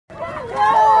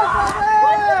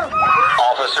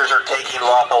Officers are taking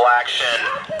lawful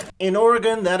action. In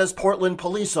Oregon, that is Portland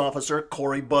police officer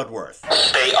Corey Budworth.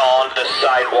 Stay on the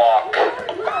sidewalk.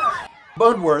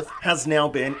 Budworth has now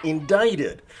been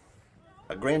indicted.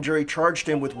 A grand jury charged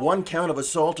him with 1 count of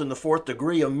assault in the 4th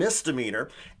degree, a misdemeanor.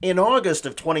 In August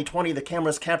of 2020, the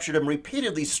cameras captured him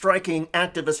repeatedly striking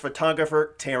activist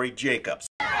photographer Terry Jacobs.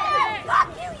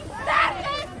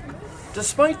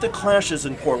 Despite the clashes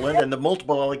in Portland and the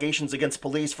multiple allegations against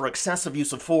police for excessive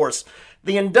use of force,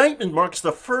 the indictment marks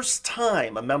the first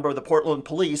time a member of the Portland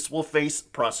police will face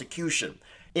prosecution.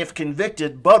 If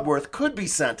convicted, Budworth could be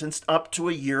sentenced up to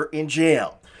a year in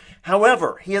jail.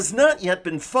 However, he has not yet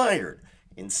been fired.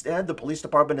 Instead, the police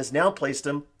department has now placed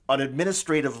him on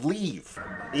administrative leave.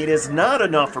 It is not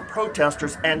enough for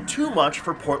protesters and too much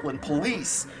for Portland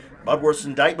police. Budworth's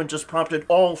indictment just prompted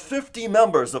all 50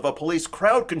 members of a police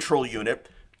crowd control unit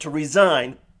to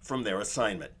resign from their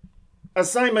assignment.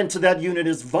 Assignment to that unit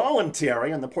is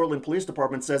voluntary, and the Portland Police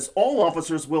Department says all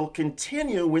officers will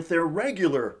continue with their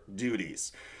regular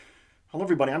duties. Hello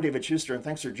everybody, I'm David Shuster, and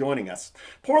thanks for joining us.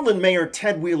 Portland Mayor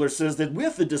Ted Wheeler says that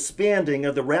with the disbanding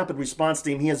of the Rapid Response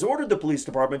Team, he has ordered the police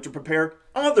department to prepare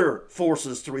other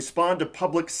forces to respond to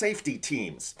public safety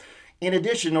teams. In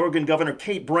addition, Oregon Governor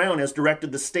Kate Brown has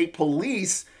directed the state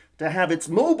police to have its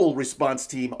mobile response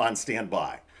team on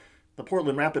standby. The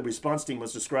Portland Rapid Response Team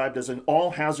was described as an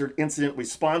all-hazard incident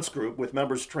response group with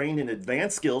members trained in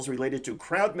advanced skills related to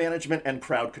crowd management and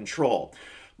crowd control.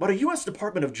 But a U.S.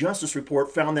 Department of Justice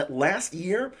report found that last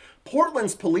year,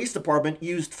 Portland's police department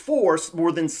used force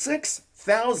more than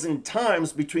 6,000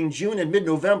 times between June and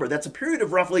mid-November. That's a period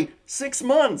of roughly 6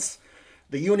 months.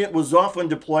 The unit was often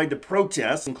deployed to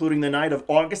protests, including the night of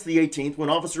August the 18th, when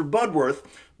Officer Budworth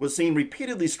was seen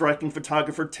repeatedly striking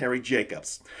photographer Terry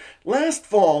Jacobs. Last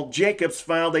fall, Jacobs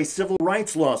filed a civil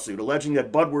rights lawsuit alleging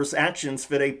that Budworth's actions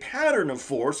fit a pattern of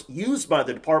force used by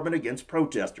the department against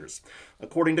protesters.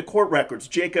 According to court records,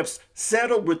 Jacobs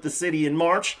settled with the city in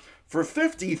March for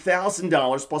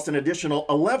 $50,000 plus an additional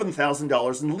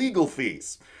 $11,000 in legal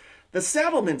fees. The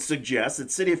settlement suggests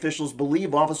that city officials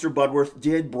believe Officer Budworth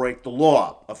did break the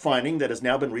law, a finding that has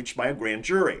now been reached by a grand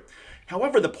jury.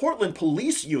 However, the Portland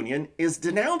Police Union is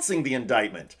denouncing the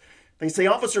indictment. They say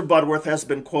Officer Budworth has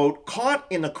been, quote, caught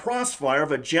in the crossfire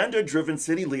of agenda-driven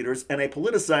city leaders and a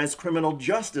politicized criminal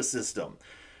justice system.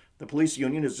 The police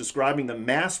union is describing the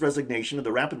mass resignation of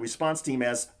the Rapid Response Team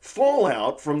as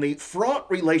fallout from the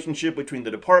fraught relationship between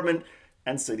the department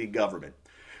and city government.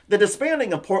 The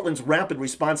disbanding of Portland's Rapid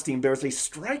Response Team bears a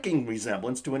striking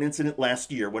resemblance to an incident last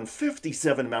year when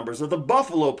 57 members of the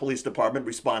Buffalo Police Department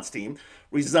response team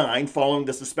resigned following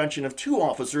the suspension of 2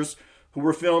 officers who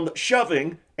were filmed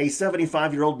shoving a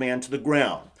 75-year-old man to the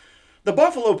ground. The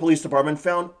Buffalo Police Department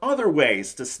found other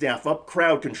ways to staff up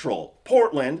crowd control.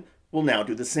 Portland will now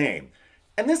do the same.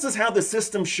 And this is how the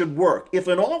system should work. If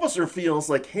an officer feels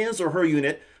like his or her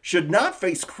unit should not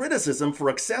face criticism for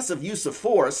excessive use of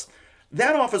force,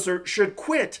 that officer should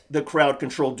quit the crowd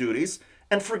control duties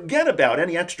and forget about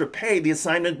any extra pay the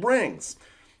assignment brings.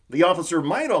 The officer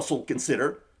might also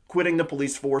consider quitting the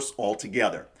police force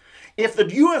altogether. If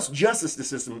the U.S. justice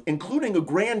system, including a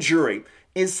grand jury,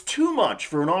 is too much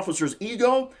for an officer's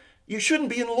ego, you shouldn't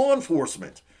be in law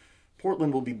enforcement.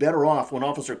 Portland will be better off when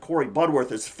Officer Corey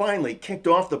Budworth is finally kicked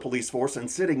off the police force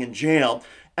and sitting in jail,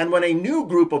 and when a new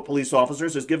group of police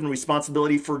officers is given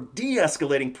responsibility for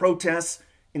de-escalating protests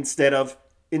instead of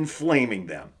inflaming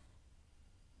them.